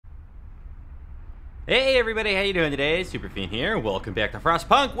Hey everybody, how you doing today? Superfiend here. Welcome back to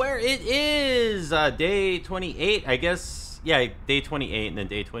Frostpunk, where it is day 28, I guess. Yeah, day 28 and then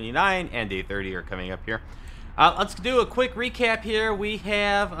day 29 and day 30 are coming up here. Let's do a quick recap here. We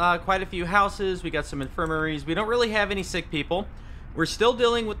have quite a few houses. We got some infirmaries. We don't really have any sick people. We're still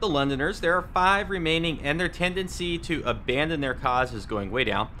dealing with the Londoners. There are 5 remaining, and their tendency to abandon their cause is going way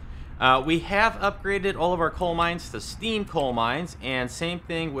down. We have upgraded all of our coal mines to steam coal mines, and same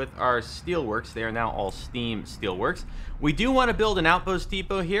thing with our steelworks. They are now all steam steelworks. We do want to build an outpost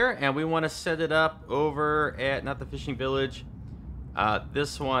depot here, and we want to set it up over at, not the fishing village,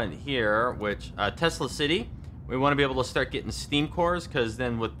 this one here, which, Tesla City. We want to be able to start getting steam cores, because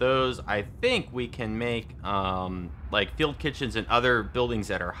then with those, I think we can make, like, field kitchens and other buildings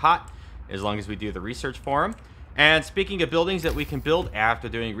that are hot, as long as we do the research for them. And speaking of buildings that we can build after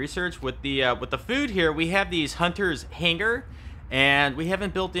doing research, with the food here, we have these hunters hangar, and we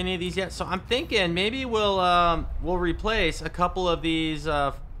haven't built any of these yet. So I'm thinking maybe we'll replace a couple of these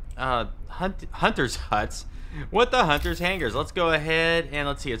hunters huts with the hunters hangars. Let's go ahead and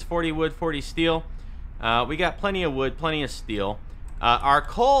let's see. It's 40 wood, 40 steel. We got plenty of wood, plenty of steel. Our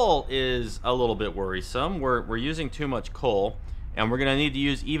coal is a little bit worrisome. We're using too much coal. And we're going to need to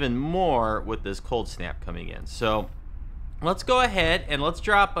use even more with this cold snap coming in. So let's go ahead and let's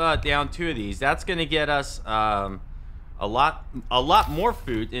drop down 2 of these. That's going to get us a lot more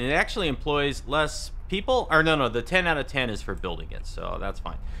food. And it actually employs less people. Or no, the 10 out of 10 is for building it. So that's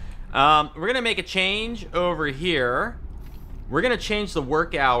fine. We're going to make a change over here. We're going to change the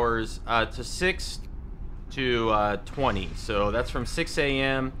work hours to 6 to 20. So that's from 6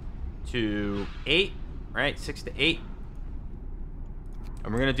 a.m. to 8, right? 6 to 8.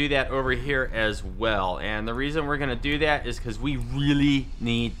 And we're going to do that over here as well. And the reason we're going to do that is because we really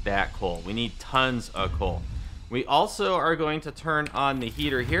need that coal. We need tons of coal. We also are going to turn on the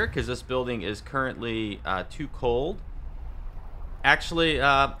heater here because this building is currently too cold. Actually,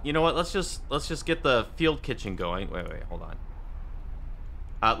 you know what? Let's just get the field kitchen going. Wait, hold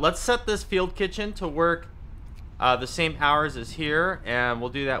on. Let's set this field kitchen to work the same hours as here, and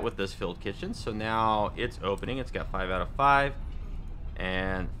we'll do that with this field kitchen. So now it's opening. It's got 5 out of 5.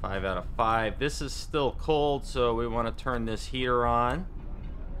 And 5 out of 5. This is still cold, so we want to turn this heater on.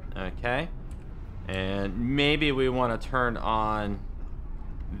 Okay. And maybe we want to turn on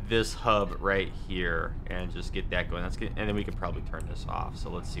this hub right here and just get that going. That's good. And then we could probably turn this off. So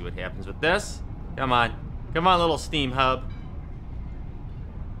let's see what happens with this. Come on. Come on, little steam hub.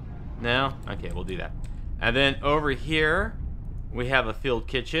 No? Okay, we'll do that. And then over here, we have a field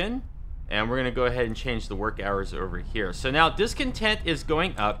kitchen. And we're going to go ahead and change the work hours over here. So now discontent is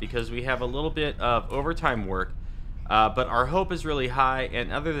going up because we have a little bit of overtime work. But our hope is really high. And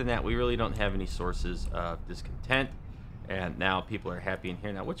other than that, we really don't have any sources of discontent. And now people are happy in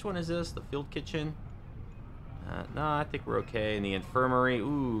here. Now, which one is this? The field kitchen? No, I think we're okay. And the infirmary.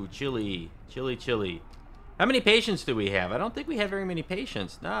 Ooh, chilly. Chilly. How many patients do we have? I don't think we have very many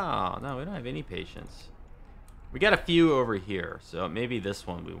patients. No, we don't have any patients. We got a few over here, so maybe this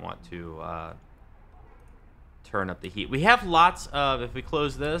one we want to turn up the heat. We have lots of, if we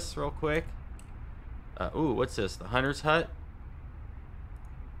close this real quick. Ooh, what's this? The Hunter's Hut?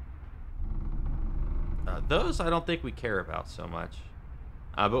 Those I don't think we care about so much.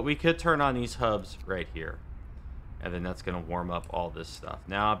 But we could turn on these hubs right here. And then that's going to warm up all this stuff.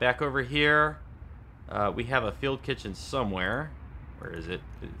 Now, back over here, we have a field kitchen somewhere. Where is it?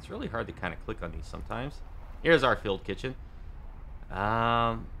 It's really hard to kind of click on these sometimes. Here's our field kitchen.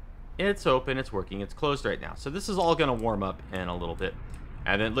 It's open, it's working, it's closed right now. So this is all gonna warm up in a little bit.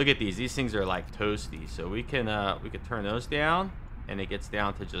 And then look at these. These things are like toasty. So we can turn those down, and it gets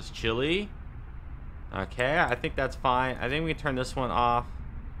down to just chilly. Okay, I think that's fine. I think we can turn this one off.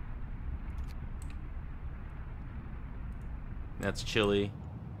 That's chilly.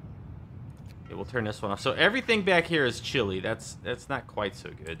 Okay, we'll turn this one off. So everything back here is chilly. That's not quite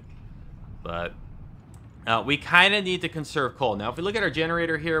so good, but. We kind of need to conserve coal. Now, if we look at our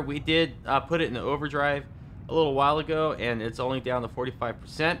generator here, we did put it in the overdrive a little while ago, and it's only down to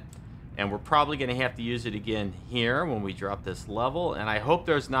 45%. And we're probably going to have to use it again here when we drop this level. And I hope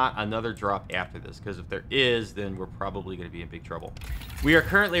there's not another drop after this, because if there is, then we're probably going to be in big trouble. We are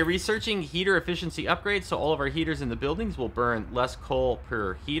currently researching heater efficiency upgrades, so all of our heaters in the buildings will burn less coal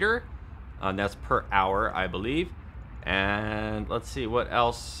per heater. That's per hour, I believe. And let's see, what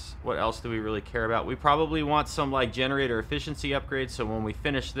else do we really care about? We probably want some like generator efficiency upgrades. So when we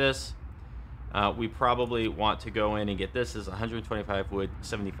finish this, we probably want to go in and get this as 125 wood,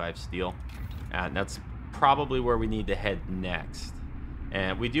 75 steel. And that's probably where we need to head next.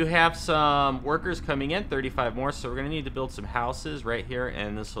 And we do have some workers coming in, 35 more. So we're going to need to build some houses right here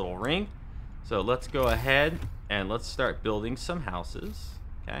in this little ring. So let's go ahead and let's start building some houses.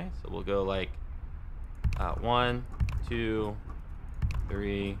 Okay, so we'll go like 1, 2,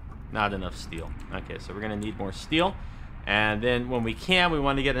 3. Not enough steel. Okay, so we're gonna need more steel. And then when we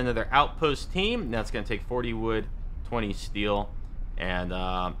want to get another outpost team. That's gonna take 40 wood, 20 steel, and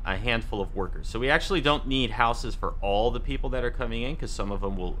a handful of workers. So we actually don't need houses for all the people that are coming in, because some of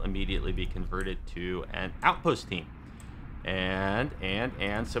them will immediately be converted to an outpost team. And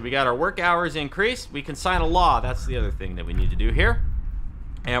so we got our work hours increased. We can sign a law. That's the other thing that we need to do here.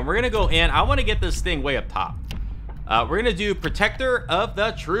 And we're gonna go in. I want to get this thing way up top. We're going to do Protector of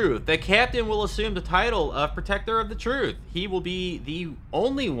the Truth. The captain will assume the title of Protector of the Truth. He will be the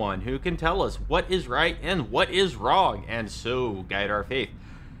only one who can tell us what is right and what is wrong, and so guide our faith.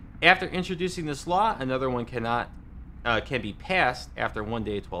 After introducing this law, another one can be passed after 1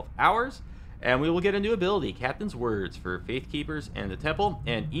 day, 12 hours. And we will get a new ability, Captain's Words, for Faith Keepers and the Temple.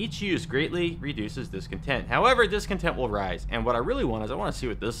 And each use greatly reduces discontent. However, discontent will rise. And what I really want is I want to see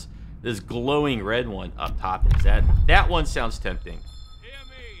what this glowing red one up top is. That one sounds tempting.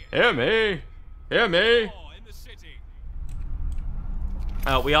 Hear me. Hear me.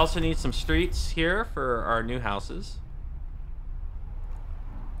 We also need some streets here for our new houses.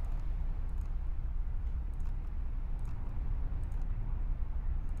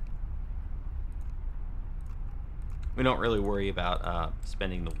 We don't really worry about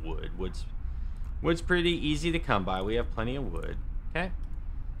spending the wood. Wood's pretty easy to come by. We have plenty of wood. Okay.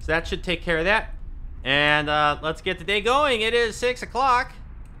 So that should take care of that. And let's get the day going. It is 6 o'clock.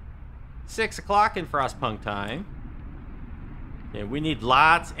 6 o'clock in Frostpunk time. And we need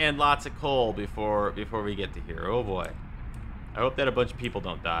lots and lots of coal before we get to here. Oh boy. I hope that a bunch of people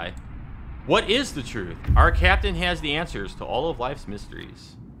don't die. What is the truth? Our captain has the answers to all of life's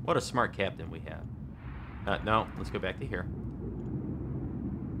mysteries. What a smart captain we have. No, let's go back to here.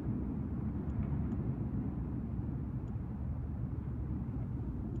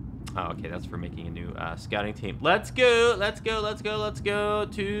 Oh, okay, that's for making a new scouting team. Let's go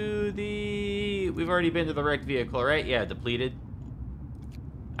to the... We've already been to the wrecked vehicle, right? Yeah, depleted.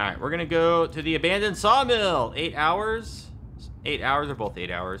 All right, we're going to go to the abandoned sawmill. 8 hours. 8 hours, or both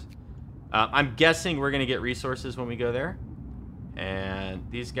 8 hours. I'm guessing we're going to get resources when we go there. And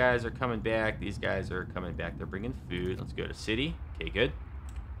these guys are coming back. These guys are coming back. They're bringing food. Let's go to city. Okay, good.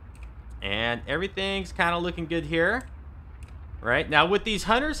 And everything's kind of looking good here. Right now with these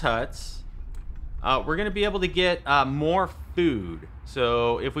hunters huts, we're gonna be able to get more food.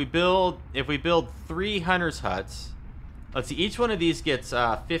 So if we build 3 hunters huts, let's see, each one of these gets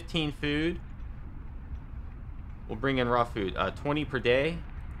 15 food. We'll bring in raw food, 20 per day.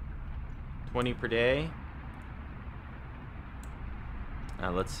 20 per day.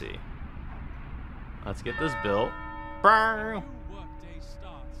 Let's see. Let's get this built.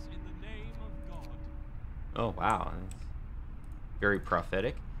 Oh wow. Very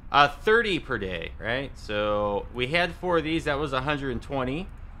prophetic. 30 per day, right? So we had 4 of these. That was 120.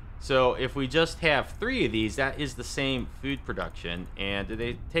 So if we just have 3 of these, that is the same food production. And do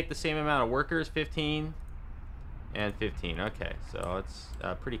they take the same amount of workers? 15 and 15. Okay, so it's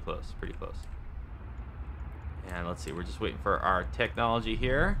pretty close. Pretty close. And let's see. We're just waiting for our technology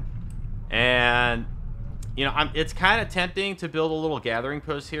here. And you know, it's kind of tempting to build a little gathering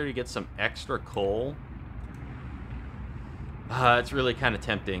post here to get some extra coal. It's really kind of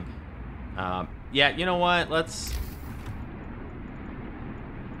tempting. Yeah, you know what? Let's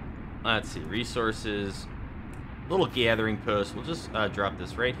see. Resources. Little gathering post. We'll just drop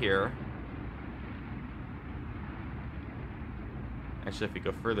this right here. Actually, if we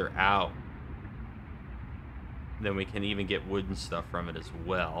go further out, then we can even get wood and stuff from it as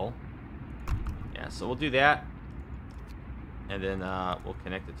well. Yeah, so we'll do that. And then we'll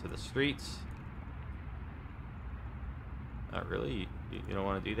connect it to the streets. Not really? You don't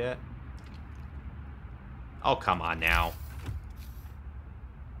want to do that? Oh, come on now.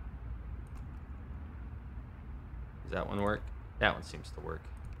 Does that one work? That one seems to work.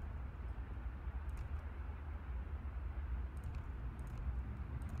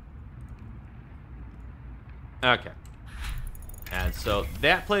 Okay. And so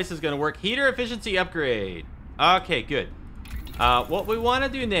that place is going to work. Heater efficiency upgrade. Okay, good. What we want to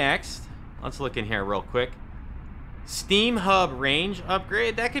do next, let's look in here real quick. Steam hub range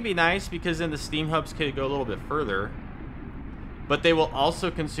upgrade. That could be nice because then the steam hubs could go a little bit further. But they will also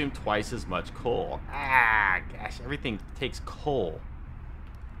consume twice as much coal. Ah, gosh, everything takes coal.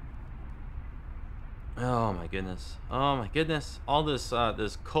 Oh my goodness. Oh my goodness. All this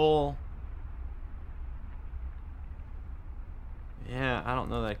this coal. Yeah, I don't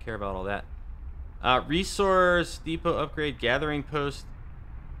know that I care about all that. Resource depot upgrade, gathering post.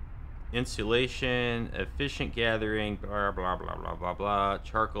 Insulation, efficient gathering, blah, blah, blah, blah, blah, blah.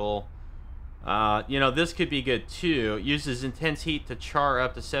 Charcoal. You know, this could be good too. Uses intense heat to char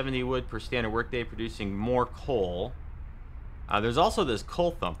up to 70 wood per standard workday, producing more coal. There's also this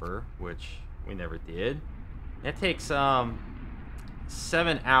coal thumper, which we never did. That takes 7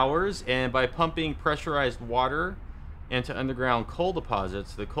 hours, and by pumping pressurized water into underground coal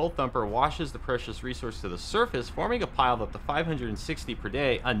deposits, the coal thumper washes the precious resource to the surface, forming a pile of up to 560 per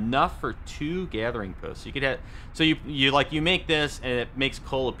day, enough for 2 gathering posts. You could have, so you make this, and it makes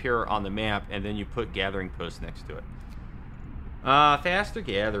coal appear on the map, and then you put gathering posts next to it. Faster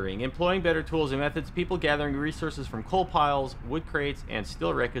gathering. Employing better tools and methods, people gathering resources from coal piles, wood crates, and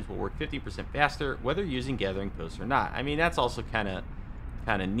steel wreckage will work 50% faster, whether using gathering posts or not. I mean, that's also kind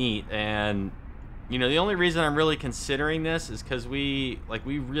of neat. And you know, the only reason I'm really considering this is because we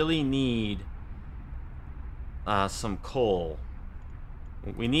really need some coal.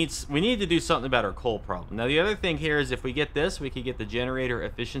 We need to do something about our coal problem. Now, the other thing here is if we get this, we could get the generator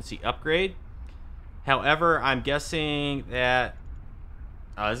efficiency upgrade. However, I'm guessing that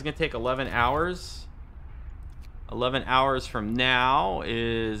this is going to take 11 hours. 11 hours from now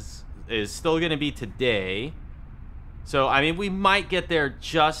is still going to be today. So, I mean, we might get there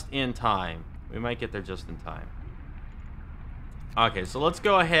just in time. We might get there just in time. Okay, so let's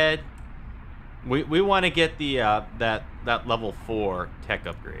go ahead. We want to get the that level 4 tech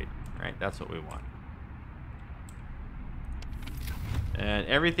upgrade, right? That's what we want. And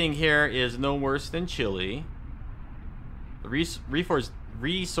everything here is no worse than chilly. The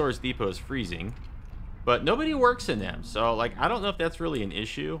resource depot is freezing, but nobody works in them. So, like, I don't know if that's really an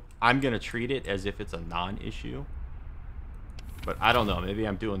issue. I'm gonna treat it as if it's a non-issue, but I don't know. Maybe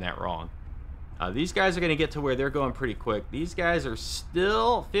I'm doing that wrong. These guys are going to get to where they're going pretty quick. These guys are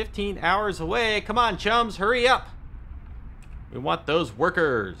still 15 hours away. Come on, chums, hurry up. We want those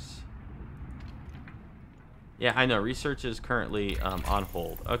workers. Yeah, I know. Research is currently on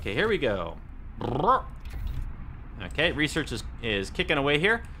hold. Okay, here we go. Okay, research is kicking away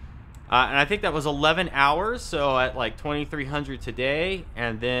here. And I think that was 11 hours, so at like 2,300 today.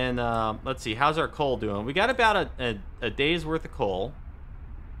 And then, let's see, how's our coal doing? We got about a day's worth of coal.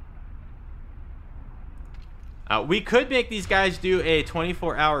 We could make these guys do a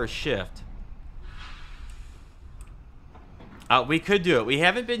 24-hour shift. We could do it. We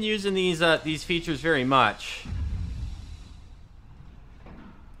haven't been using these features very much.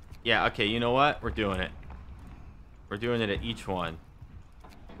 Yeah, okay, you know what? We're doing it. We're doing it at each one.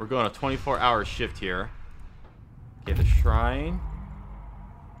 We're going a 24-hour shift here. Okay, the shrine.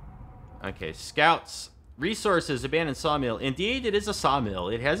 Okay, scouts. Resources, abandoned sawmill. Indeed, it is a sawmill.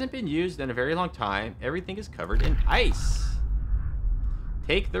 It hasn't been used in a very long time. Everything is covered in ice.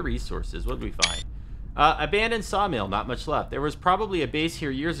 Take the resources. What did we find? Abandoned sawmill. Not much left. There was probably a base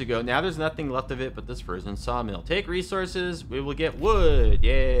here years ago. Now there's nothing left of it but this frozen sawmill. Take resources. We will get wood.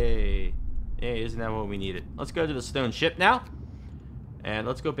 Yay. Yay, isn't that what we needed? Let's go to the stone ship now. And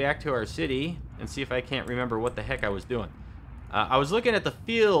let's go back to our city and see if I can't remember what the heck I was doing. I was looking at the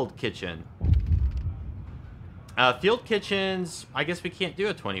field kitchen. Field kitchens, I guess we can't do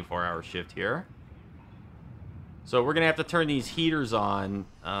a 24-hour shift here. So we're going to have to turn these heaters on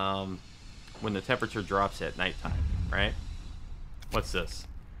when the temperature drops at nighttime, right? What's this?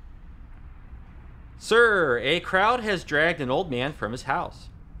 Sir, a crowd has dragged an old man from his house.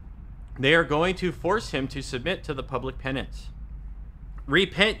 They are going to force him to submit to the public penance.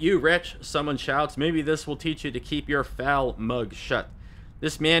 Repent, you wretch, someone shouts. Maybe this will teach you to keep your foul mug shut.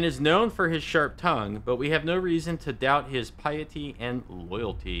 This man is known for his sharp tongue, but we have no reason to doubt his piety and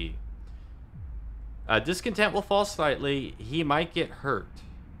loyalty. Discontent will fall slightly. He might get hurt.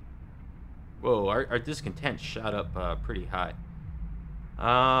 Whoa, our discontent shot up pretty high.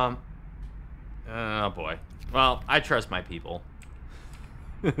 Oh boy. Well, I trust my people.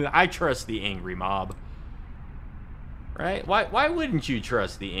 I trust the angry mob. Right? Why wouldn't you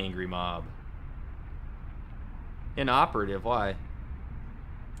trust the angry mob? Inoperative, why?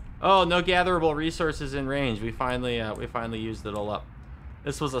 Oh, no gatherable resources in range. We finally used it all up.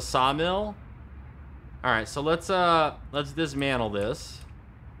 This was a sawmill. All right, so let's dismantle this.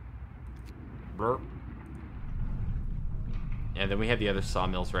 Burp. And then we have the other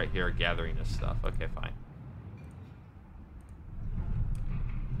sawmills right here gathering this stuff. Okay, fine.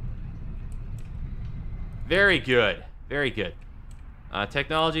 Very good. Very good.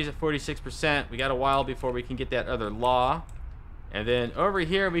 Technology's at 46%. We got a while before we can get that other law. And then over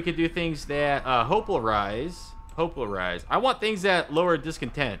here, we could do things that hope will rise. Hope will rise. I want things that lower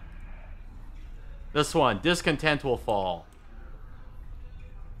discontent. This one, discontent will fall.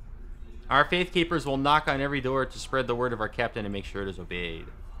 Our faith keepers will knock on every door to spread the word of our captain and make sure it is obeyed.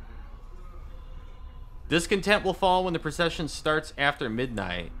 Discontent will fall when the procession starts after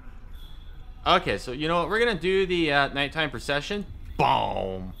midnight. Okay, so you know what? We're going to do the nighttime procession.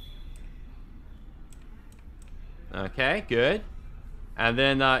 Boom. Okay, good. And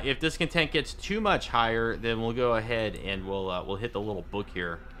then if discontent gets too much higher, then we'll go ahead and we'll hit the little book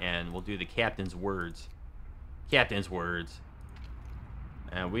here, and we'll do the captain's words. Captain's words.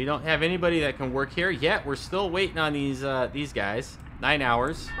 And we don't have anybody that can work here yet. We're still waiting on these guys. 9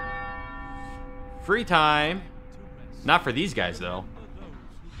 hours. Free time. Not for these guys, though.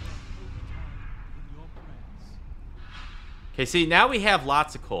 Okay, see, now we have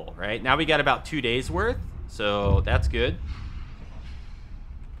lots of coal, right? Now we got about 2 days worth, so that's good.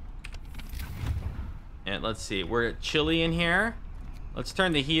 And let's see, we're chilly in here. Let's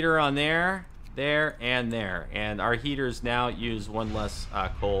turn the heater on there, there, and there. And our heaters now use 1 less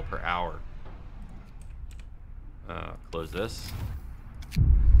coal per hour. Close this.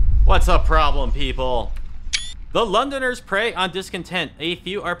 What's the problem, people? The Londoners prey on discontent. A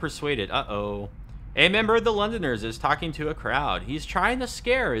few are persuaded. Uh-oh. A member of the Londoners is talking to a crowd. He's trying to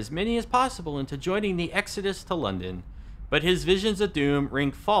scare as many as possible into joining the exodus to London. But his visions of doom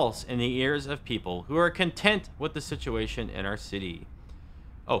ring false in the ears of people who are content with the situation in our city.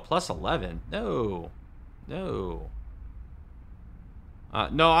 Oh, plus 11. No. No.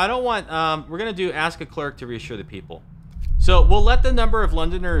 No, I don't want... we're going to do ask a clerk to reassure the people. So we'll let the number of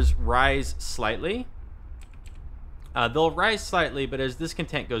Londoners rise slightly. They'll rise slightly, but as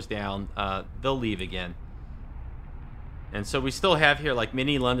discontent goes down, they'll leave again. And so we still have here, like,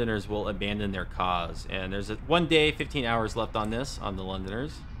 many Londoners will abandon their cause. And there's 1 day, 15 hours left on this, on the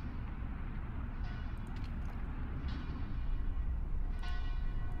Londoners.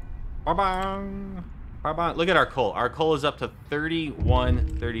 Ba-bang! Ba-bang! Look at our coal. Our coal is up to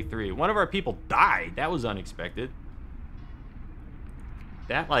 31.33. One of our people died. That was unexpected.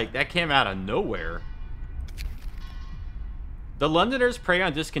 That came out of nowhere. The Londoners prey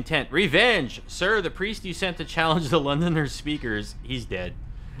on discontent. Revenge! Sir, the priest you sent to challenge the Londoners' speakers, he's dead.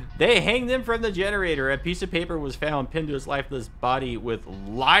 They hanged him from the generator. A piece of paper was found pinned to his lifeless body with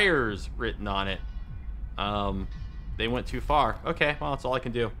liars written on it. They went too far. Okay, well, that's all I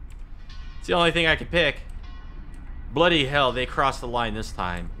can do. It's the only thing I can pick. Bloody hell, they crossed the line this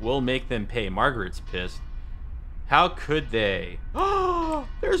time. We'll make them pay. Margaret's pissed. How could they? Oh,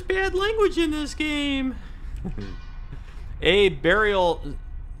 there's bad language in this game. A burial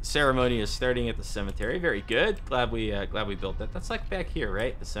ceremony is starting at the cemetery. Very good. Glad we built that. That's like back here,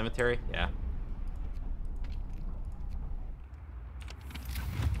 right? The cemetery. Yeah.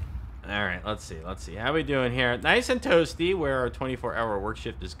 All right. Let's see. Let's see. How we doing here? Nice and toasty. Where our 24-hour work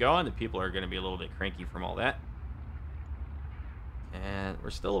shift is going. The people are going to be a little bit cranky from all that. And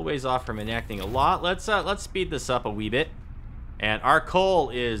we're still a ways off from enacting a law. Let's speed this up a wee bit. And our coal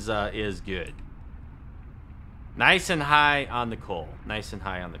is good. Nice and high on the coal. Nice and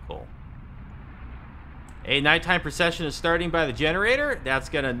high on the coal. A nighttime procession is starting by the generator. That's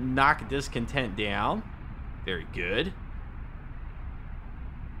going to knock discontent down. Very good.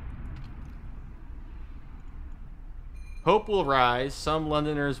 Hope will rise. Some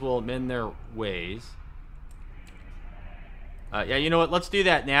Londoners will amend their ways. Yeah, you know what? Let's do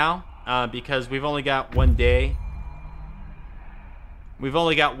that now because we've only got 1 day. We've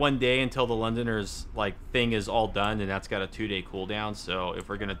only got 1 day until the Londoners, like, thing is all done, and that's got a 2-day cooldown. So if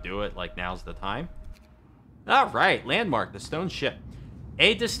we're going to do it, like, now's the time. All right, landmark, the stone ship.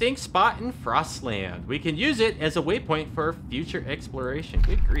 A distinct spot in Frostland. We can use it as a waypoint for future exploration.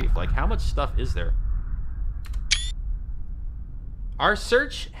 Good grief, like, how much stuff is there? Our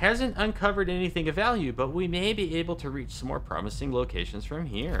search hasn't uncovered anything of value, but we may be able to reach some more promising locations from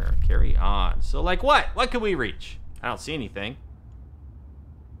here. Carry on. So, like, what? What can we reach? I don't see anything.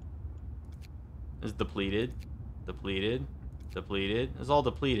 It's depleted. Depleted. Depleted. It's all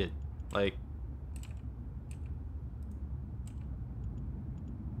depleted. Like...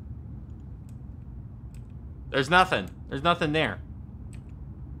 There's nothing. There's nothing there.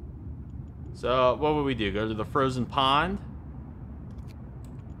 So, what would we do? Go to the frozen pond?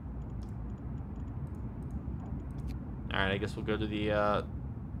 Alright, I guess we'll go to the,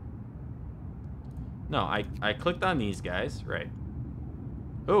 No, I clicked on these guys. Right.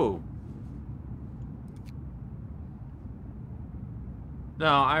 Oh. No,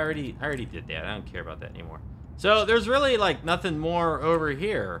 I already did that. I don't care about that anymore. So, there's really, like, nothing more over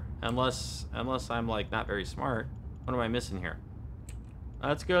here. Unless I'm, like, not very smart. What am I missing here?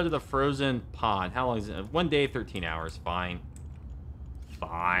 Let's go to the frozen pond. How long is it? 1 day, 13 hours. Fine.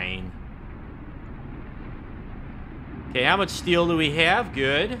 Fine. Okay, how much steel do we have?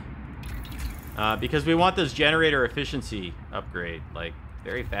 Good. Because we want this generator efficiency upgrade, like,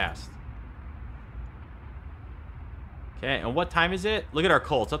 very fast. Okay, and what time is it? Look at our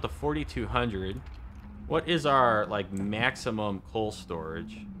coal. It's up to 4,200. What is our, like, maximum coal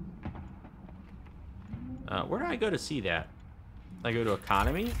storage? Where do I go to see that? I go to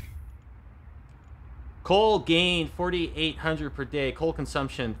economy. Coal gain 4,800 per day. Coal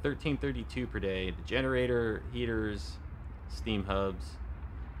consumption 1,332 per day. The generator, heaters, steam hubs.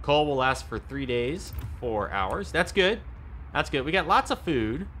 Coal will last for 3 days, 4 hours. That's good. That's good. We got lots of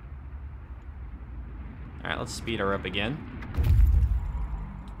food. All right, let's speed her up again.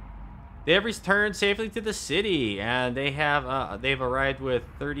 They have returned safely to the city, and they've arrived with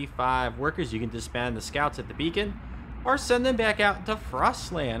 35 workers. You can disband the scouts at the beacon, or send them back out to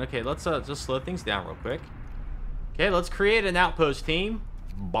Frostland. Okay, let's just slow things down real quick. Okay, let's create an outpost team.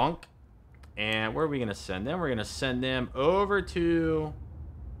 Bonk. And where are we gonna send them? We're gonna send them over to.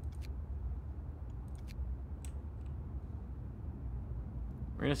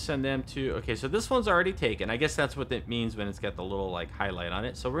 We're going to send them to... Okay, so this one's already taken. I guess that's what it means when it's got the little, like, highlight on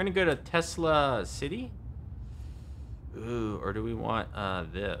it. So we're going to go to Tesla City. Ooh, or do we want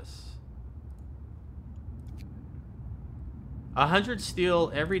this? 100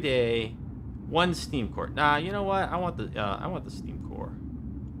 steel every day. 1 steam core. Nah, you know what? I want the steam core.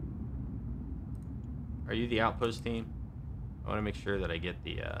 Are you the outpost team? I want to make sure that I get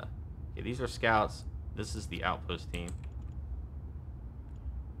the... Okay, these are scouts. This is the outpost team.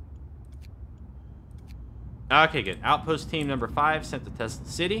 Okay, good. Outpost team number 5 sent to Tesla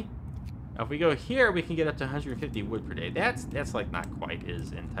City. Now, if we go here, we can get up to 150 wood per day. That's like not quite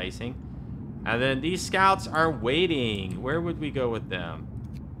as enticing. And then these scouts are waiting. Where would we go with them?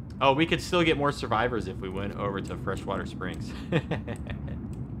 Oh, we could still get more survivors if we went over to Freshwater Springs. You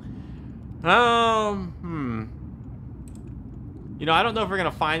know, I don't know if we're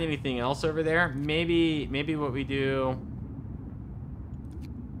gonna find anything else over there. Maybe what we do.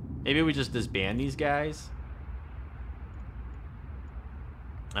 Maybe we just disband these guys.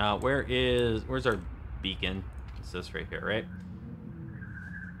 Where's our beacon? It's this right here, right?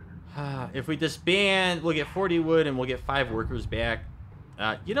 If we disband, we'll get 40 wood and we'll get 5 workers back.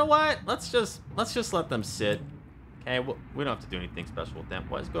 You know what? Let's just let them sit. Okay, we don't have to do anything special with them.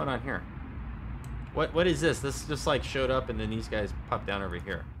 What is going on here? What is this? This just like showed up and then these guys popped down over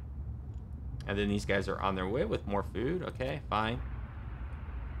here. And then these guys are on their way with more food. Okay, fine.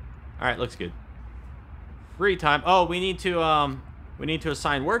 All right, looks good. Free time. Oh, we need to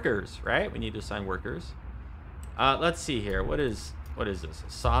assign workers, right? We need to assign workers. Let's see here. What is this?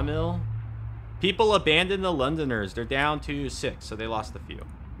 A sawmill? People abandon the Londoners. They're down to 6, so they lost a few.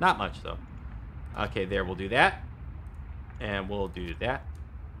 Not much though. Okay, there, we'll do that. And we'll do that.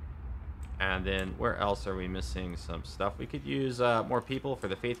 And then where else are we missing some stuff? We could use more people for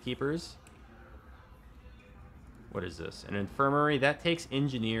the Faith Keepers. What is this? An infirmary. That takes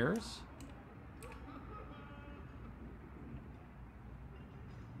engineers.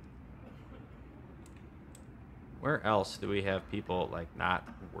 Where else do we have people, like, not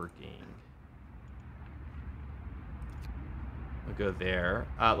working? We'll go there.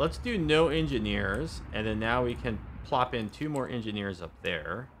 Let's do no engineers. And then now we can plop in 2 more engineers up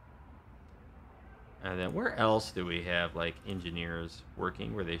there. And then where else do we have, like, engineers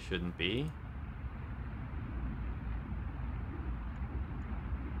working where they shouldn't be?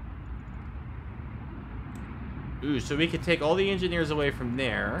 Ooh, so we could take all the engineers away from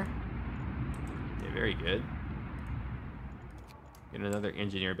there. Okay, very good. Get another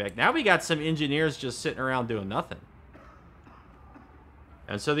engineer back. Now we got some engineers just sitting around doing nothing.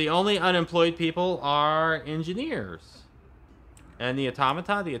 And so the only unemployed people are engineers. And the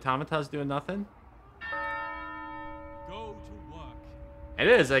automata's doing nothing. Go to work. It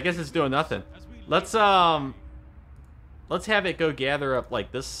is. I guess it's doing nothing. Let's have it go gather up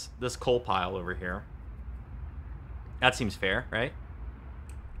like this coal pile over here. That seems fair, right?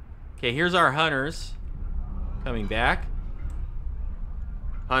 Okay, here's our hunters coming back.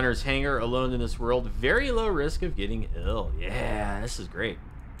 Hunter's hangar, alone in this world. Very low risk of getting ill. Yeah, this is great.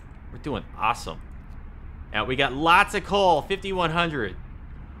 We're doing awesome. Now, we got lots of coal. 5,100.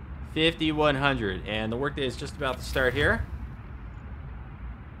 5,100. And the workday is just about to start here.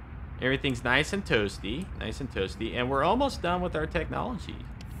 Everything's nice and toasty. Nice and toasty. And we're almost done with our technology.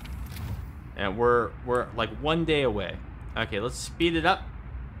 And we're like 1 day away. Okay, let's speed it up.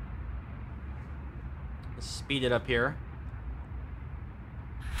 Let's speed it up here.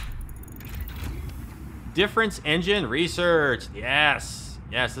 Difference engine research. Yes.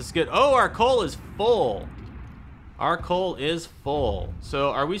 Yes, this is good. Oh, our coal is full. Our coal is full.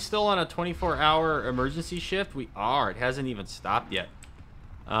 So are we still on a 24-hour emergency shift? We are. It hasn't even stopped yet.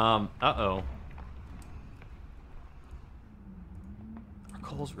 Uh-oh. Our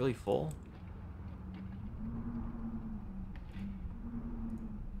coal's really full.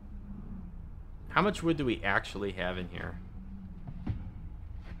 How much wood do we actually have in here?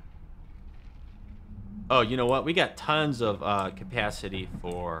 Oh, you know what? We got tons of capacity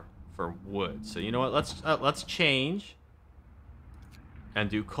for wood. So you know what? Let's change and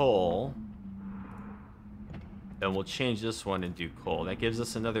do coal. And we'll change this one and do coal. That gives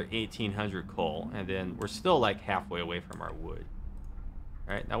us another 1,800 coal. And then we're still like halfway away from our wood.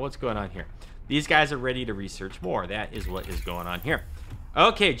 All right, now what's going on here? These guys are ready to research more. That is what is going on here.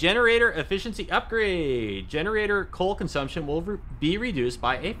 Okay, generator efficiency upgrade. Generator coal consumption will be reduced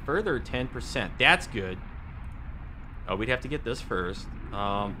by a further 10%. That's good. Oh, we'd have to get this first.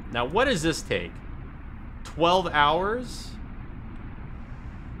 Now, what does this take? 12 hours?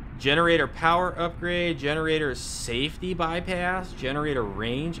 Generator power upgrade, generator safety bypass, generator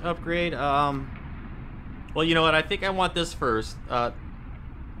range upgrade. Well, you know what? I think I want this first. A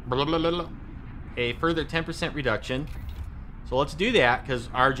further 10% reduction. So let's do that, because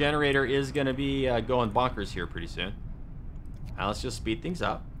our generator is going to be going bonkers here pretty soon. Now let's just speed things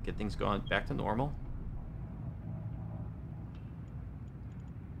up, get things going back to normal.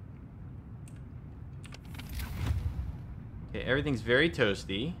 Okay, everything's very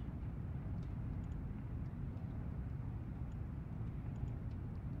toasty.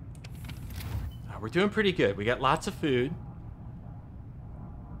 We're doing pretty good. We got lots of food.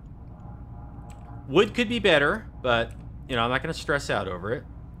 Wood could be better, but, you know, I'm not going to stress out over it.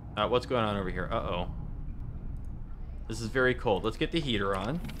 What's going on over here? Uh-oh. This is very cold. Let's get the heater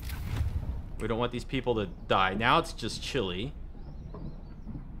on. We don't want these people to die. Now it's just chilly.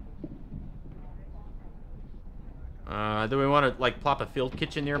 Do we want to, like, plop a field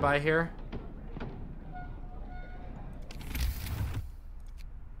kitchen nearby here?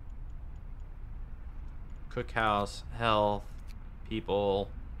 Cookhouse, health, people,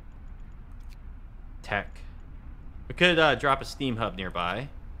 tech. We could drop a steam hub nearby.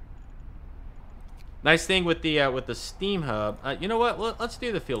 Nice thing with the steam hub. You know what? Let's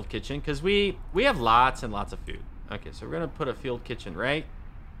do the field kitchen, because we have lots and lots of food. Okay, so we're gonna put a field kitchen right.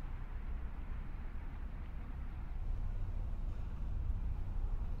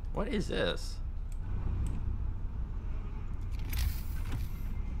 What is this?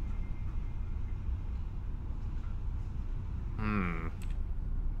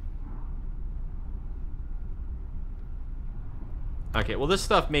 Okay, well, this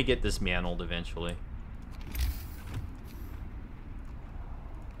stuff may get dismantled eventually.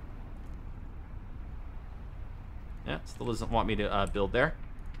 Yeah, still doesn't want me to build there.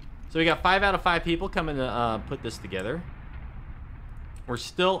 So we got 5 out of 5 people coming to put this together. We're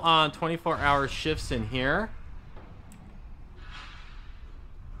still on 24-hour shifts in here.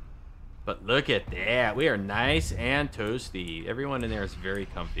 But look at that. We are nice and toasty. Everyone in there is very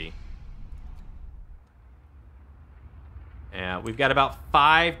comfy. And we've got about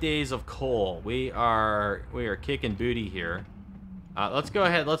 5 days of coal. We are kicking booty here. Let's go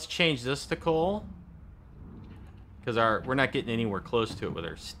ahead. Let's change this to coal, because we're not getting anywhere close to it with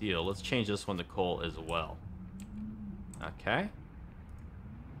our steel. Let's change this one to coal as well. Okay.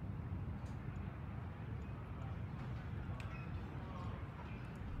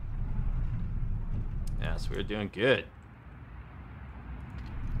 Yes, we're doing good.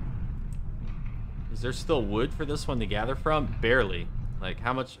 Is there still wood for this one to gather from? Barely. Like,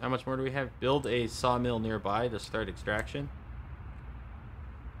 how much more do we have? Build a sawmill nearby to start extraction.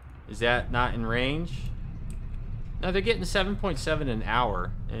 Is that not in range? No, they're getting 7.7 an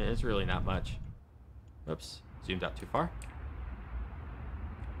hour. It's really not much. Oops, zoomed out too far.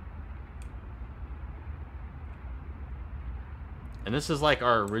 And this is like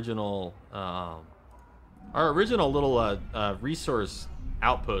our original little resource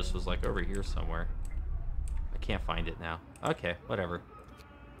outpost was like over here somewhere. I can't find it now. Okay, whatever.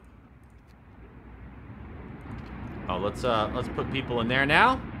 Oh, let's put people in there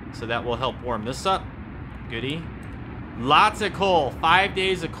now, so that will help warm this up. Goody. Lots of coal. 5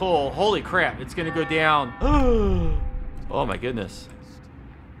 days of coal. Holy crap! It's gonna go down. Oh my goodness.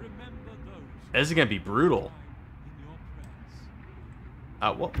 This is gonna be brutal.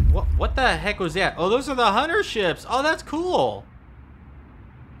 What the heck was that? Oh, those are the hunter ships. Oh, that's cool.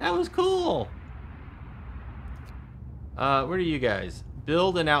 That was cool. Where are you guys?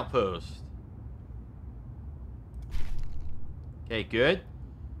 Build an outpost. Okay, good.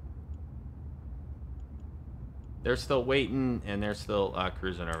 They're still waiting, and they're still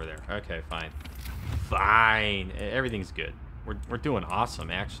cruising over there. Okay, fine. Fine. Everything's good. We're doing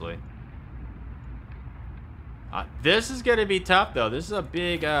awesome, actually. This is gonna be tough, though. This is a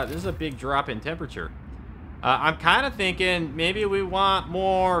big drop in temperature. I'm kind of thinking maybe we want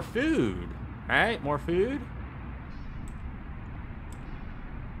more food. All right, more food.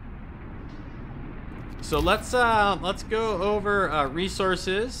 So let's go over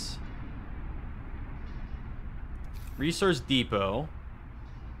resources. Resource depot.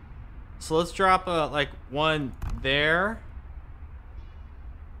 So let's drop like one there.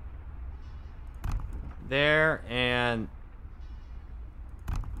 There and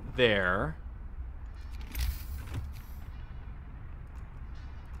there.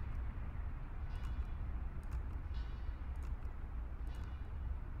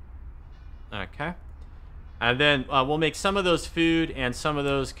 Okay. And then we'll make some of those food, and some of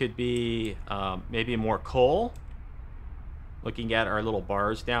those could be maybe more coal. Looking at our little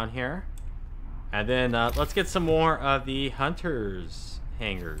bars down here. And then let's get some more of the hunters'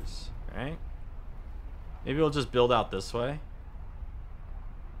 hangars, right? Maybe we'll just build out this way.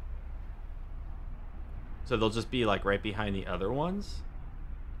 So they'll just be like right behind the other ones.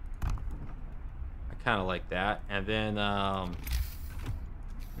 I kind of like that. And then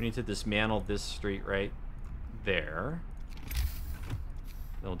we need to dismantle this street right there.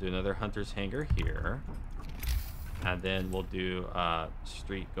 Then we'll do another hunter's hangar here. And then we'll do a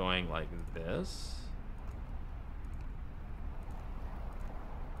street going like this.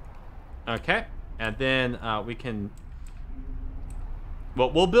 Okay. And then we can...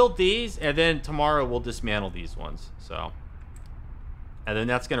 Well, we'll build these, and then tomorrow we'll dismantle these ones. So, and then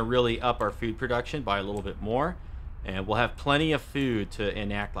that's going to really up our food production by a little bit more. And we'll have plenty of food to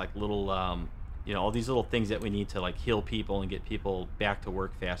enact like little, you know, all these little things that we need to like heal people and get people back to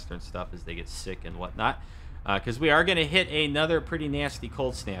work faster and stuff as they get sick and whatnot. Because we are going to hit another pretty nasty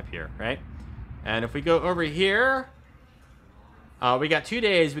cold snap here, right? And if we go over here, we got 2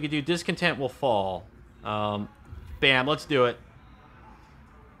 days. We could do discontent will fall. Bam, let's do it.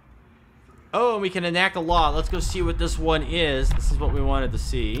 Oh, and we can enact a law. Let's go see what this one is. This is what we wanted to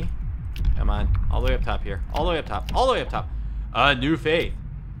see. Come on. All the way up top here. All the way up top. All the way up top. New faith.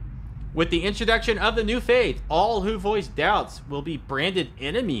 With the introduction of the new faith, all who voice doubts will be branded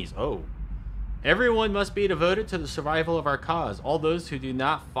enemies. Oh. Everyone must be devoted to the survival of our cause. All those who do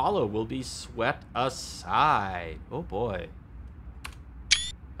not follow will be swept aside. Oh, boy.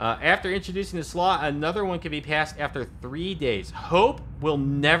 After introducing this law, another one can be passed after 3 days. Hope will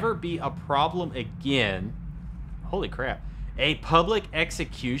never be a problem again. Holy crap. A public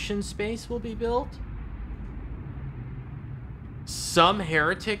execution space will be built. Some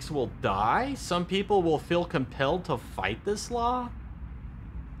heretics will die. Some people will feel compelled to fight this law.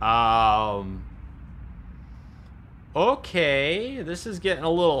 Okay, this is getting a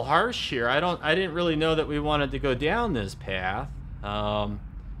little harsh here. I didn't really know that we wanted to go down this path.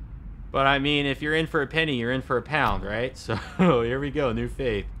 But I mean, if you're in for a penny, you're in for a pound, right? So here we go, new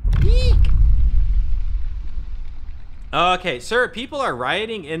faith. Eek! Okay, sir, people are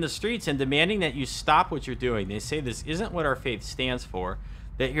rioting in the streets and demanding that you stop what you're doing. They say this isn't what our faith stands for,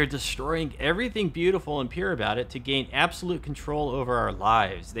 that you're destroying everything beautiful and pure about it to gain absolute control over our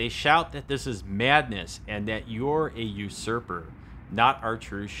lives. They shout that this is madness and that you're a usurper, not our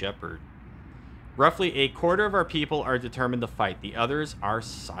true shepherd. Roughly a quarter of our people are determined to fight. The others are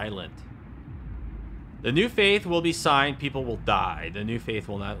silent. The new faith will be signed. People will die. The new faith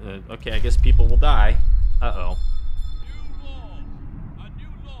will not... okay, I guess people will die. Uh-oh. A new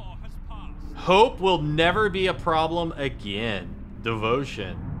law has passed. Hope will never be a problem again.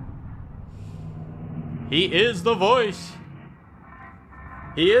 Devotion. He is the voice.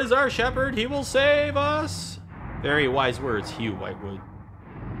 He is our shepherd. He will save us. Very wise words, Hugh Whitewood.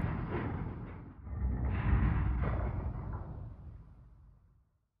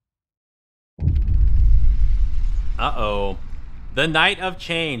 Uh-oh. The night of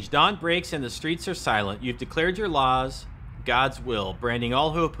change. Dawn breaks and the streets are silent. You've declared your laws, God's will, branding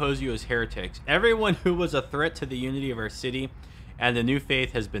all who oppose you as heretics. Everyone who was a threat to the unity of our city and the new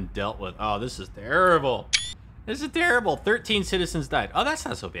faith has been dealt with. Oh, this is terrible. This is terrible. 13 citizens died. Oh, that's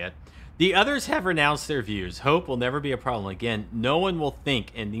not so bad. The others have renounced their views. Hope will never be a problem again. No one will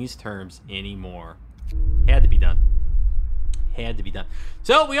think in these terms anymore. Had to be done. Had to be done.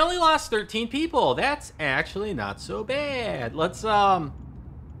 So we only lost 13 people. That's actually not so bad. Let's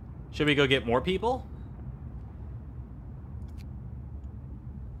should we go get more people?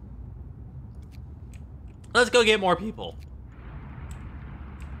 Let's go get more people.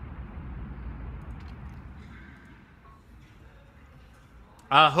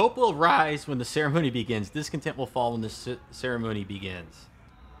 Hope will rise when the ceremony begins. Discontent will fall when the ceremony begins.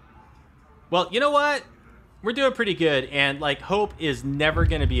 Well, you know what? We're doing pretty good, and like hope is never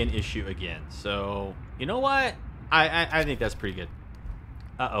going to be an issue again. So, you know what? I think that's pretty good.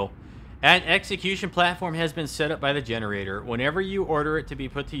 Uh-oh. An execution platform has been set up by the generator. Whenever you order it to be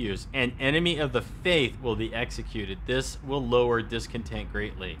put to use, an enemy of the faith will be executed. This will lower discontent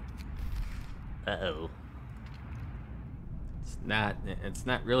greatly. Uh-oh. It's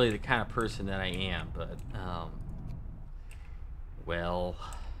not really the kind of person that I am, but, well,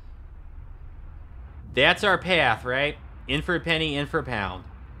 that's our path, right? In for a penny, in for a pound.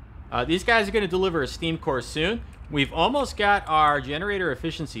 These guys are going to deliver a steam core soon. We've almost got our generator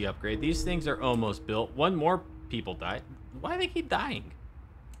efficiency upgrade. These things are almost built. One more people died. Why do they keep dying?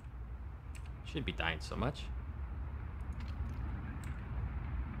 Shouldn't be dying so much.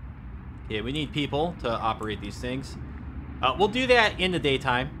 Okay, we need people to operate these things. We'll do that in the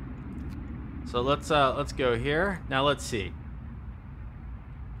daytime. So let's go here. Now let's see.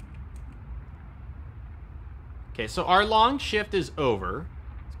 Okay, so our long shift is over.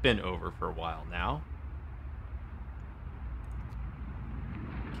 It's been over for a while now.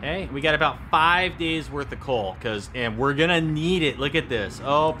 Okay, we got about 5 days worth of coal, and we're gonna need it. Look at this.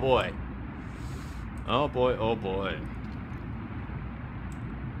 Oh boy. Oh boy, oh boy.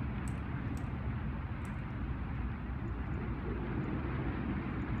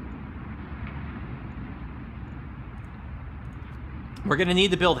 We're gonna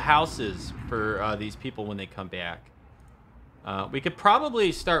need to build houses for these people when they come back. We could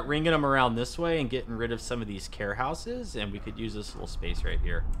probably start ringing them around this way and getting rid of some of these care houses, and we could use this little space right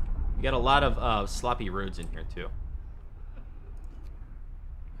here. We got a lot of sloppy roads in here too.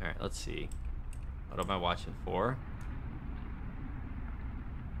 All right, let's see. What am I watching for?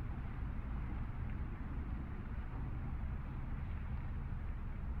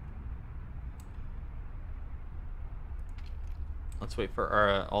 Let's wait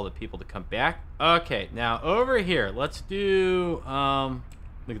for all the people to come back. Okay, now over here, let's do...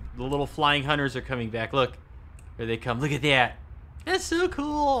 the little flying hunters are coming back. Look, here they come. Look at that. That's so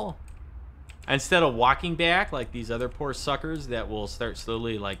cool. Instead of walking back like these other poor suckers that will start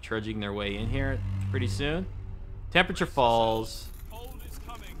slowly like trudging their way in here pretty soon. Temperature falls. Cold is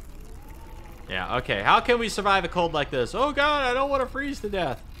coming. Yeah, okay. How can we survive a cold like this? Oh god, I don't want to freeze to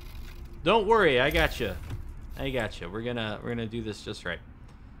death. Don't worry, I got you. I got you. We're gonna do this just right.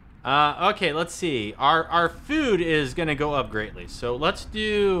 Okay, let's see. Our food is gonna go up greatly. So let's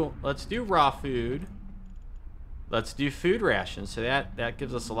do raw food. Let's do food rations. So that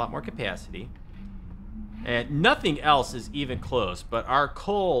gives us a lot more capacity. And nothing else is even close, but our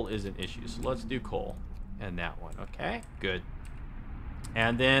coal is an issue. So let's do coal and that one. Okay, good.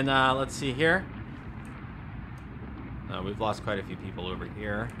 And then let's see here. We've lost quite a few people over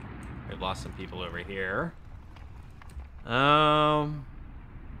here. We've lost some people over here. Okay,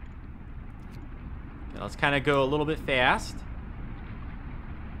 let's kind of go a little bit fast.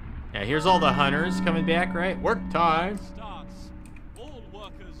 Yeah, here's all the hunters coming back, right? Work time. Starts. All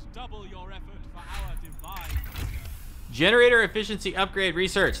workers double your effort for our divine. Generator efficiency upgrade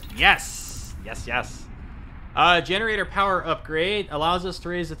researched. Yes. Yes, yes. Generator power upgrade allows us to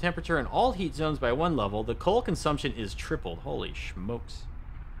raise the temperature in all heat zones by 1 level. The coal consumption is tripled. Holy smokes.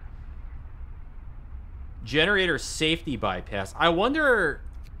 Generator safety bypass. I wonder...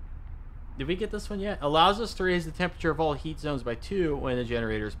 Did we get this one yet? Allows us to raise the temperature of all heat zones by 2 when the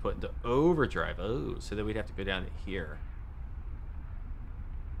generator is put into overdrive. Oh, so then we'd have to go down to here.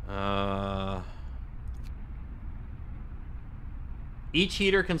 Each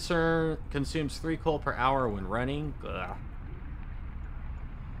heater consumes 3 coal per hour when running. Ugh.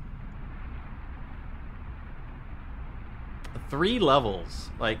 Three levels.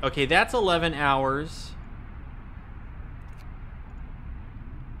 Like, okay, that's 11 hours.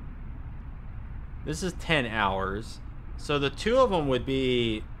 This is 10 hours. So the 2 of them would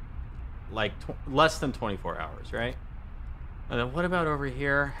be like less than 24 hours, right? And then what about over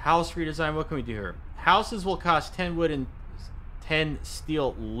here? House redesign. What can we do here? Houses will cost 10 wood and 10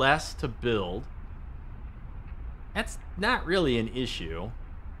 steel less to build. That's not really an issue.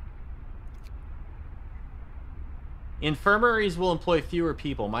 Infirmaries will employ fewer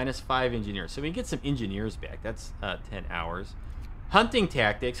people, -5 engineers. So we can get some engineers back. That's 10 hours. Hunting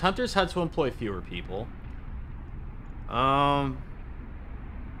tactics. Hunters' huts will employ fewer people. And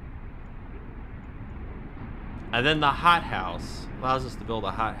then the hot house allows us to build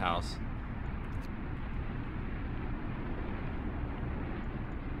a hot house.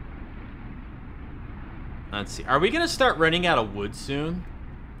 Let's see. Are we going to start running out of wood soon?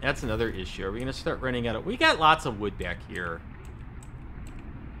 That's another issue. Are we going to start running out of... We got lots of wood back here.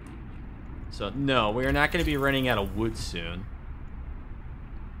 So, no, we are not going to be running out of wood soon.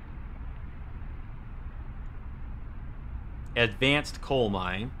 Advanced coal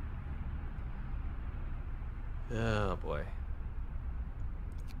mine. Oh, boy.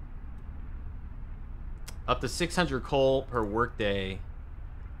 Up to 600 coal per workday.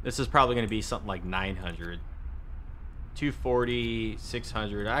 This is probably going to be something like 900. 240,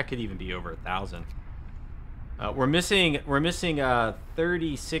 600. I could even be over 1,000. We're missing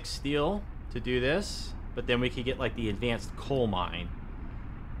 36 steel to do this, but then we could get like the advanced coal mine.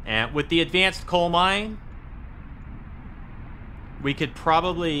 And with the advanced coal mine, we could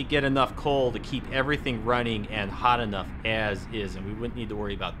probably get enough coal to keep everything running and hot enough as is, and we wouldn't need to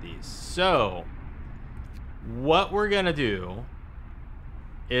worry about these. So, what we're going to do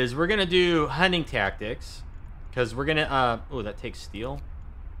is we're going to do hunting tactics, because we're going to... oh, that takes steel?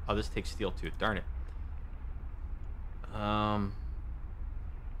 Oh, this takes steel too. Darn it. I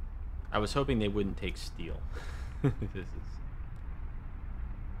was hoping they wouldn't take steel. This is...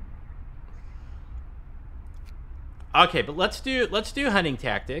 Okay, but let's do hunting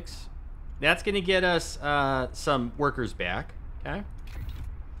tactics. That's going to get us some workers back, okay?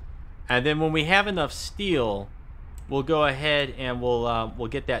 And then when we have enough steel, we'll go ahead and we'll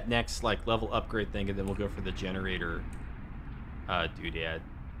get that next like level upgrade thing, and then we'll go for the generator doodad.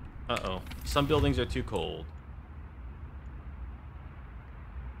 Uh-oh. Some buildings are too cold.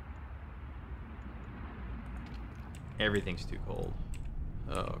 Everything's too cold.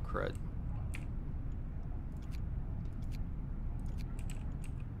 Oh, crud.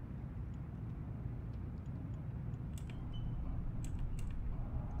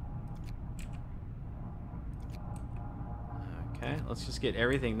 Okay, let's just get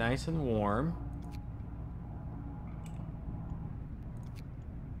everything nice and warm.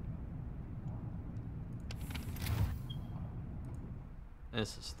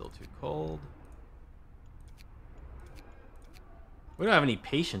 This is still too cold. We don't have any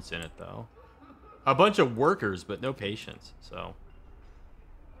patience in it, though. A bunch of workers, but no patience, so...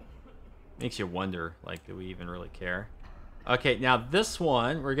 Makes you wonder, like, do we even really care? Okay, now this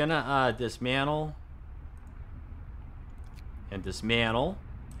one, we're gonna dismantle... and dismantle,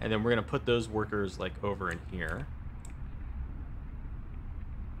 and then we're gonna put those workers like over in here.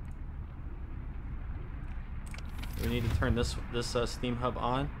 Do we need to turn this steam hub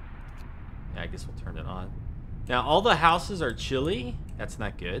on? Yeah, I guess we'll turn it on. Now all the houses are chilly. That's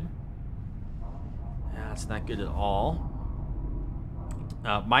not good. Yeah, that's not good at all.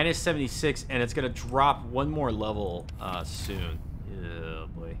 Minus 76, and it's gonna drop one more level soon. Oh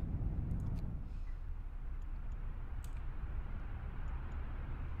boy.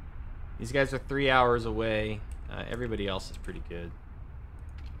 These guys are 3 hours away. Everybody else is pretty good.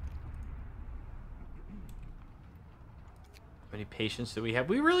 How many patients do we have?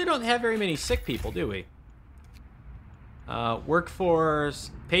 We really don't have very many sick people, do we?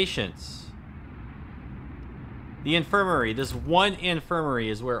 Workforce, patients. The infirmary. This one infirmary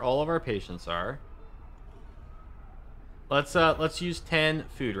is where all of our patients are. Let's use 10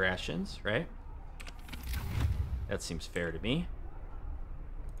 food rations, right? That seems fair to me.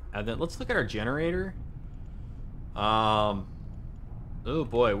 And then let's look at our generator. Oh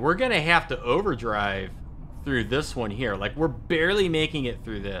boy, we're gonna have to overdrive through this one here. Like, we're barely making it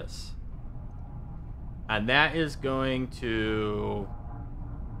through this. And that is going to...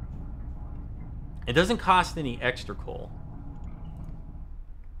 It doesn't cost any extra coal.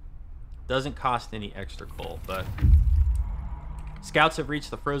 Doesn't cost any extra coal, but... Scouts have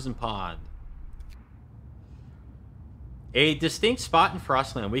reached the frozen pond. A distinct spot in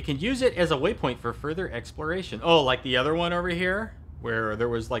Frostland. We can use it as a waypoint for further exploration. Oh, like the other one over here? Where there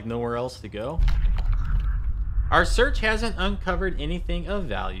was like nowhere else to go? Our search hasn't uncovered anything of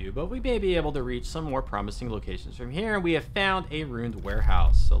value, but we may be able to reach some more promising locations from here. We have found a ruined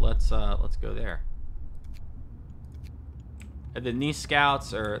warehouse, so let's go there. And then these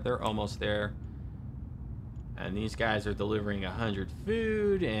scouts they're almost there. And these guys are delivering 100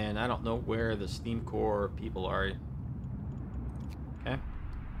 food, and I don't know where the Steam Core people are. Okay.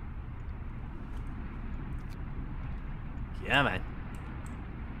 Yeah, man.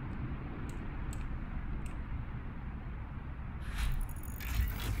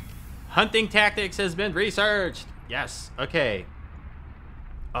 Hunting tactics has been researched. Yes. Okay.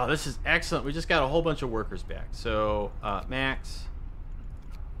 Oh, this is excellent. We just got a whole bunch of workers back. So, max.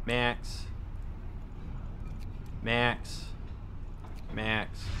 Max. Max.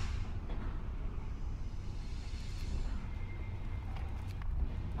 Max.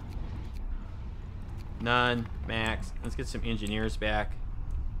 None. Max. Let's get some engineers back.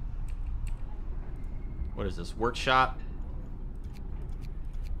 What is this? Workshop.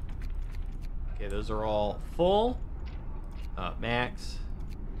 Okay, those are all full. Max.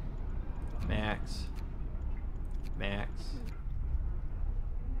 Max. Max.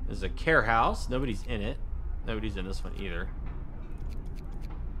 There's a care house. Nobody's in it. Nobody's in this one either.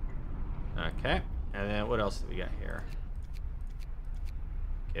 Okay. And then what else do we got here?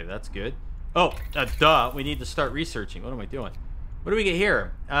 Okay, that's good. Oh, duh. We need to start researching. What am I doing? What do we get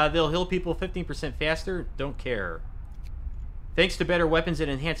here? They'll heal people 15% faster. Don't care. Thanks to better weapons and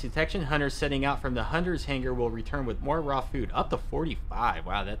enhanced detection, hunters setting out from the hunter's hangar will return with more raw food. Up to 45.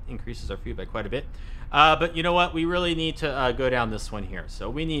 Wow, that increases our food by quite a bit. But you know what? We really need to go down this one here. So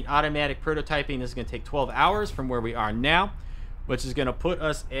we need automatic prototyping. This is going to take 12 hours from where we are now, which is going to put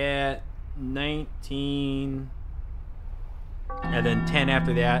us at 19, and then 10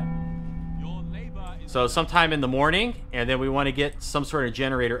 after that. So sometime in the morning, and then we want to get some sort of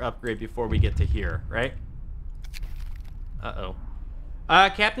generator upgrade before we get to here, right? Uh-oh.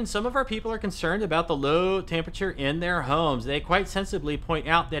 Captain, some of our people are concerned about the low temperature in their homes. They quite sensibly point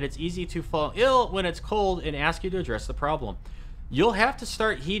out that it's easy to fall ill when it's cold and ask you to address the problem. You'll have to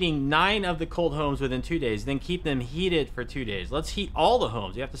start heating 9 of the cold homes within 2 days, then keep them heated for 2 days. Let's heat all the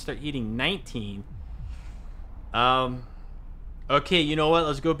homes. You have to start heating 19. Okay, you know what?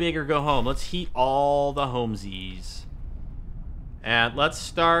 Let's go big or go home. Let's heat all the homesies. And let's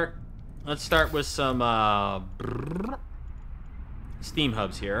start with some steam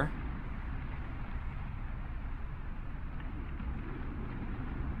hubs here.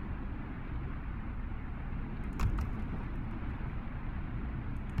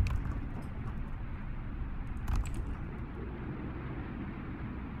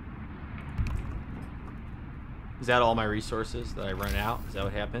 Is that all my resources that I run out? Is that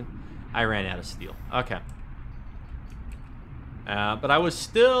what happened? I ran out of steel. Okay. But I was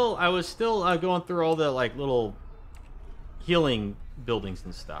still going through all the like little healing buildings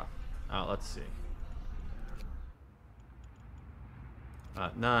and stuff. Let's see.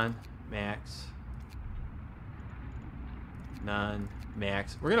 None. Max. None.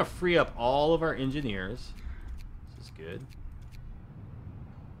 Max. We're going to free up all of our engineers. This is good.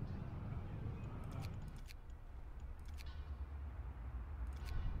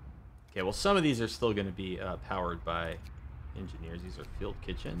 Okay, well, some of these are still going to be powered by engineers. These are field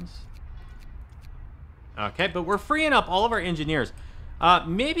kitchens. Okay, but we're freeing up all of our engineers.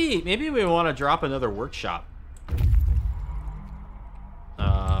 Maybe we want to drop another workshop.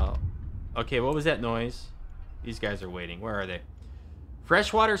 Okay, what was that noise? These guys are waiting. Where are they?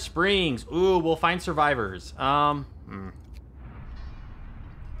 Freshwater Springs. Ooh, we'll find survivors. And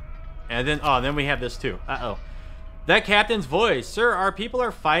then we have this too. Uh-oh. That captain's voice. Sir, our people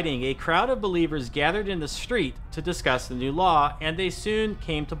are fighting. A crowd of believers gathered in the street to discuss the new law, and they soon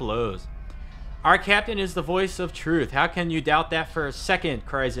came to blows. Our captain is the voice of truth. How can you doubt that for a second?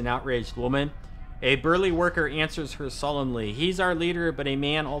 Cries an outraged woman. A burly worker answers her solemnly. He's our leader, but a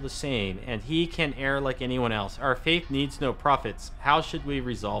man all the same, and he can err like anyone else. Our faith needs no prophets. How should we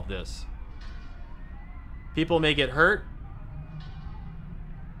resolve this? People may get hurt.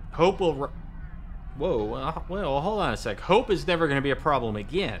 Hope will... Whoa, well, hold on a sec. Hope is never going to be a problem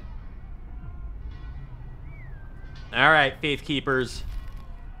again. All right, faith keepers.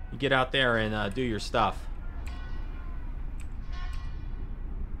 You get out there and do your stuff.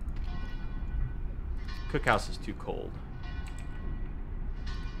 Cookhouse is too cold.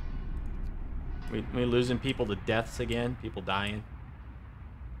 We losing people to deaths again? People dying?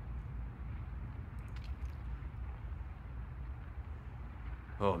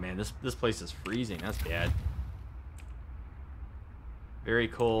 Oh man, this place is freezing. That's bad. Very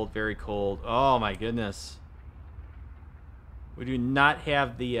cold, very cold. Oh my goodness. We do not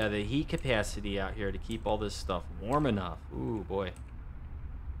have the heat capacity out here to keep all this stuff warm enough. Ooh boy.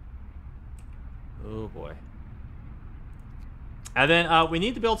 Oh boy. And then we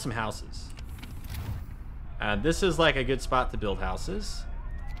need to build some houses. This is like a good spot to build houses,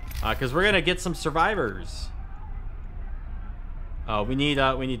 because we're gonna get some survivors. Oh, we need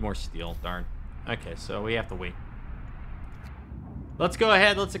more steel. Darn. Okay, so we have to wait. Let's go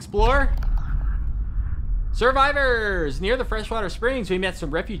ahead. Let's explore. Survivors! Near the freshwater springs, we met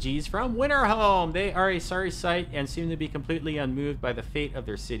some refugees from Winterhome. They are a sorry sight and seem to be completely unmoved by the fate of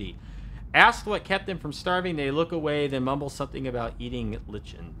their city. Asked what kept them from starving, they look away, then mumble something about eating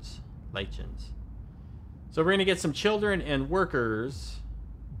lichens. So we're going to get some children and workers.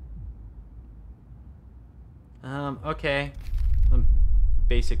 Okay. Some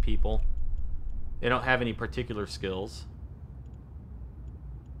basic people. They don't have any particular skills.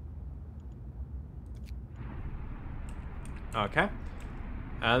 Okay.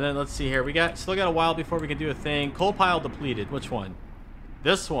 And then let's see here. We still got a while before we can do a thing. Coal pile depleted. Which one?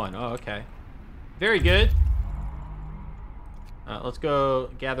 This one. Oh, okay. Very good. Let's go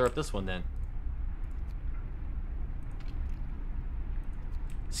gather up this one then.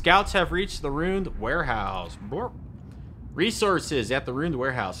 Scouts have reached the ruined warehouse. Borp. Resources at the ruined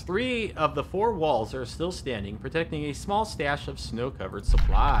warehouse. 3 of the 4 walls are still standing, protecting a small stash of snow-covered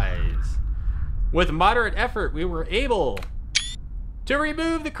supplies. With moderate effort, we were able to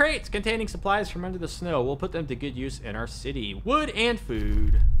remove the crates containing supplies from under the snow. We'll put them to good use in our city. Wood and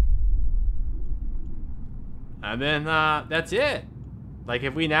food. And then that's it. Like,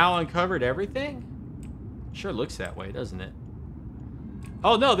 have we now uncovered everything? Sure looks that way, doesn't it?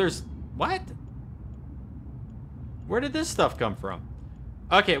 Oh, no, there's... What? Where did this stuff come from?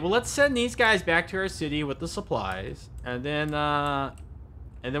 Okay, well, let's send these guys back to our city with the supplies. And then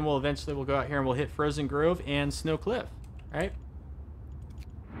we'll eventually go out here and we'll hit Frozen Grove and Snow Cliff. Right?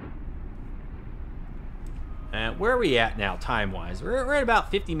 And where are we at now, time-wise? We're at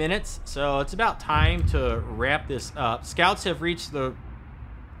about 50 minutes, so it's about time to wrap this up. Scouts have reached the...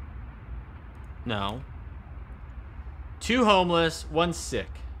 No. 2 homeless, 1 sick.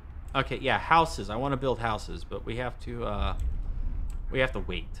 Okay, yeah, houses. I want to build houses, but we have to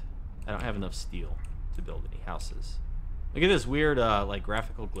wait. I don't have enough steel to build any houses. Look at this weird, like,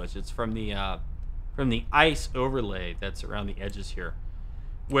 graphical glitch. It's from the ice overlay that's around the edges here,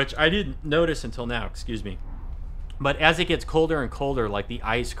 which I didn't notice until now, excuse me. But as it gets colder and colder, like, the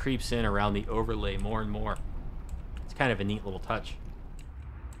ice creeps in around the overlay more and more. It's kind of a neat little touch.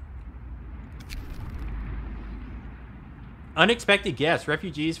 Unexpected guests,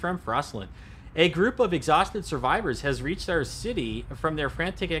 refugees from Frostland. A group of exhausted survivors has reached our city. From their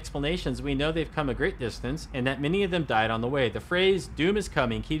frantic explanations, we know they've come a great distance and that many of them died on the way. The phrase, doom is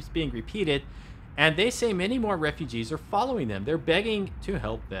coming, keeps being repeated, and they say many more refugees are following them. They're begging to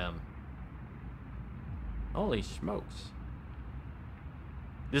help them. Holy smokes.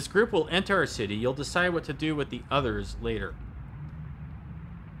 This group will enter our city. You'll decide what to do with the others later.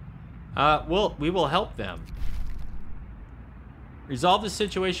 We will help them. Resolve the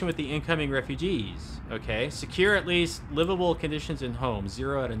situation with the incoming refugees. Okay. Secure at least livable conditions in homes.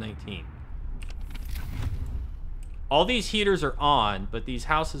 0 out of 19. All these heaters are on, but these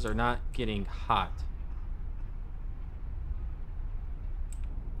houses are not getting hot.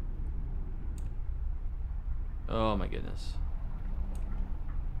 Oh my goodness.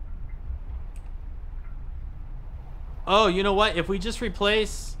 Oh, you know what? If we just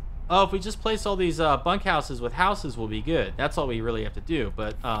replace... Oh, if we just place all these bunkhouses with houses, we'll be good. That's all we really have to do.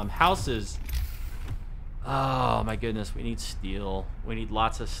 But houses... Oh, my goodness. We need steel. We need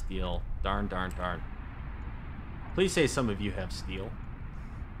lots of steel. Darn, darn, darn. Please say some of you have steel.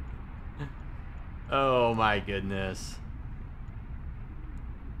 Oh, my goodness.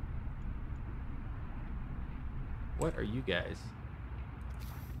 What are you guys?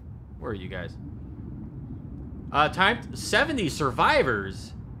 Where are you guys? Time 70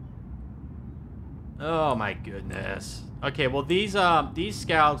 survivors. Oh my goodness. Okay, well these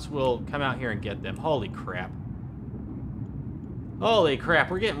scouts will come out here and get them. Holy crap. Holy crap,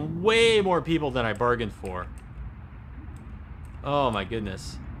 we're getting way more people than I bargained for. Oh my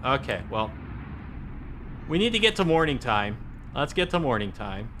goodness. Okay, well, we need to get to morning time. Let's get to morning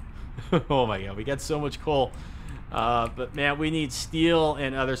time. Oh my god, we got so much coal. But man, we need steel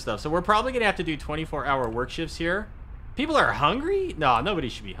and other stuff. So we're probably gonna have to do 24-hour work shifts here. People are hungry? No, nobody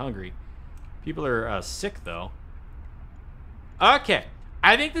should be hungry. People are sick, though. Okay,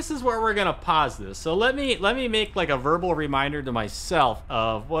 I think this is where we're gonna pause this. So let me make like a verbal reminder to myself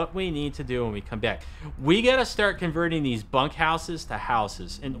of what we need to do when we come back. We gotta start converting these bunkhouses to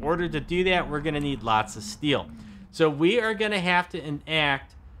houses. In order to do that, we're gonna need lots of steel. So we are gonna have to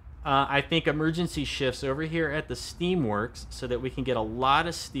enact, I think, emergency shifts over here at the steamworks so that we can get a lot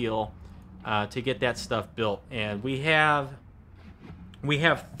of steel to get that stuff built. And we have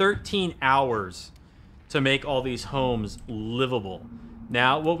 13 hours to make all these homes livable.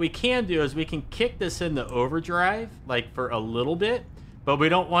 Now, what we can do is we can kick this into overdrive, like for a little bit, but we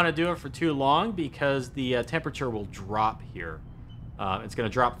don't want to do it for too long because the temperature will drop here. It's going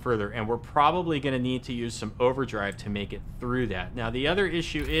to drop further, and we're probably going to need to use some overdrive to make it through that. Now, the other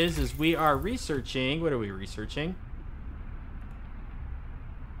issue is we are researching. What are we researching?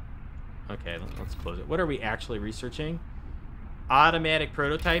 Okay, let's close it. What are we actually researching? Automatic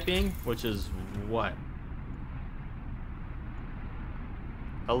prototyping, which is what?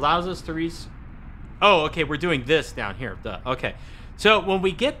 Allows us to Oh, okay, we're doing this down here. Duh. Okay. So when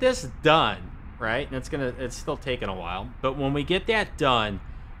we get this done, right? And it's still taking a while, but when we get that done,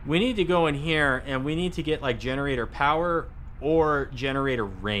 we need to go in here and we need to get like generator power or generator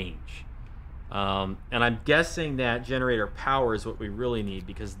range. And I'm guessing that generator power is what we really need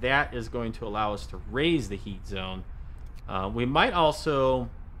because that is going to allow us to raise the heat zone. We might also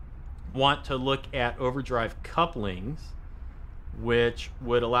want to look at overdrive couplings, which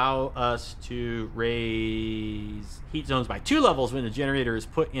would allow us to raise heat zones by 2 levels when the generator is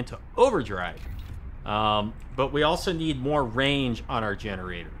put into overdrive. But we also need more range on our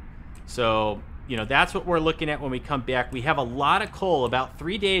generator. So you know, that's what we're looking at when we come back. We have a lot of coal, about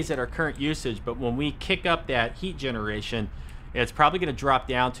 3 days at our current usage, but when we kick up that heat generation, it's probably going to drop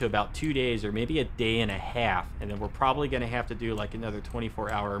down to about 2 days or maybe a day and a half. And then we're probably going to have to do like another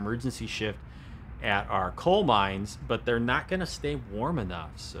 24-hour emergency shift at our coal mines, but they're not going to stay warm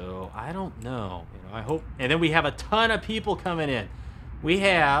enough. So I don't know. You know, I hope. And then we have a ton of people coming in. We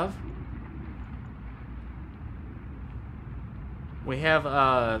have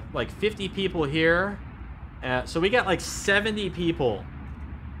like 50 people here. So we got like 70 people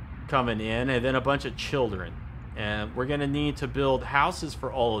coming in, and then a bunch of children. And we're going to need to build houses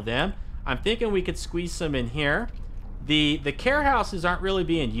for all of them. I'm thinking we could squeeze some in here. The care houses aren't really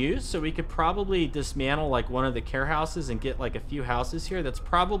being used, so we could probably dismantle like one of the care houses and get like a few houses here. That's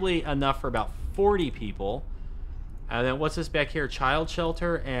probably enough for about 40 people. And then what's this back here? Child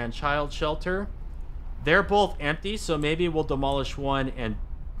shelter and child shelter. They're both empty, so maybe we'll demolish one and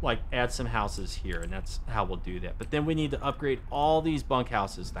like add some houses here, and that's how we'll do that. But then we need to upgrade all these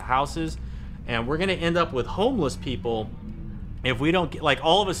bunkhouses, the houses. And we're going to end up with homeless people if we don't get, like,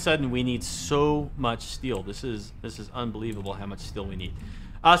 all of a sudden we need so much steel. This is unbelievable how much steel we need.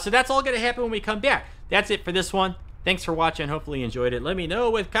 So that's all going to happen when we come back. That's it for this one. Thanks for watching. Hopefully you enjoyed it. Let me know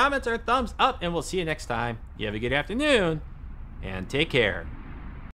with comments or thumbs up, and we'll see you next time. You have a good afternoon, and take care.